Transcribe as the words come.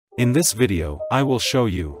In this video, I will show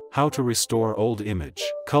you how to restore old image,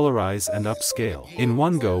 colorize and upscale in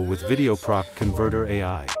one go with VideoProc Converter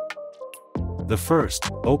AI. The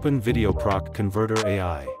first, open VideoProc Converter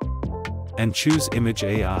AI and choose Image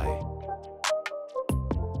AI.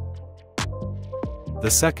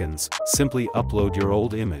 The seconds, simply upload your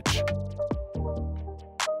old image.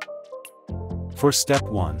 For step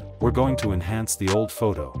 1, we're going to enhance the old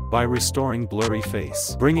photo by restoring blurry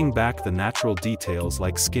face, bringing back the natural details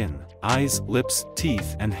like skin, eyes, lips,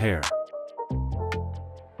 teeth, and hair.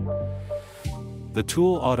 The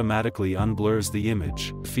tool automatically unblurs the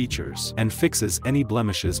image, features, and fixes any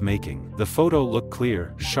blemishes, making the photo look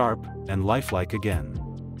clear, sharp, and lifelike again.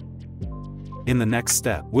 In the next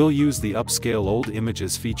step, we'll use the Upscale Old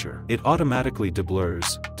Images feature. It automatically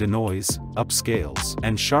deblurs, denoise, upscales,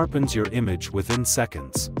 and sharpens your image within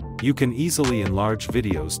seconds. You can easily enlarge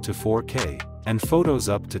videos to 4K, and photos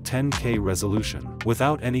up to 10K resolution,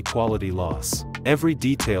 without any quality loss. Every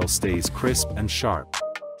detail stays crisp and sharp.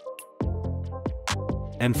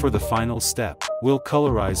 And for the final step, we'll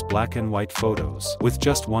colorize black and white photos. With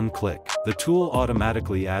just one click, the tool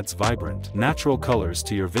automatically adds vibrant, natural colors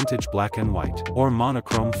to your vintage black and white, or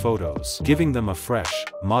monochrome photos, giving them a fresh,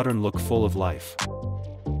 modern look full of life.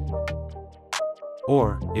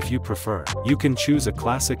 Or, if you prefer, you can choose a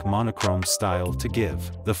classic monochrome style to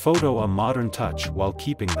give the photo a modern touch while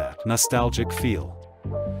keeping that nostalgic feel.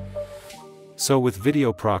 So with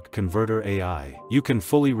VideoProc Converter AI, you can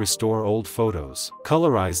fully restore old photos,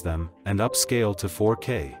 colorize them, and upscale to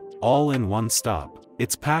 4K, all in one stop.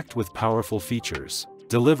 It's packed with powerful features,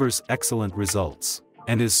 delivers excellent results,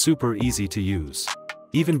 and is super easy to use.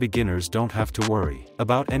 Even beginners don't have to worry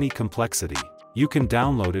about any complexity. You can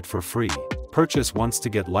download it for free, purchase once to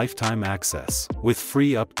get lifetime access, with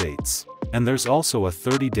free updates. And there's also a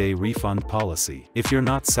 30-day refund policy. If you're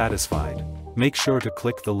not satisfied, make sure to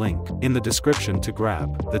click the link in the description to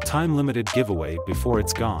grab the time-limited giveaway before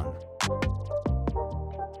it's gone.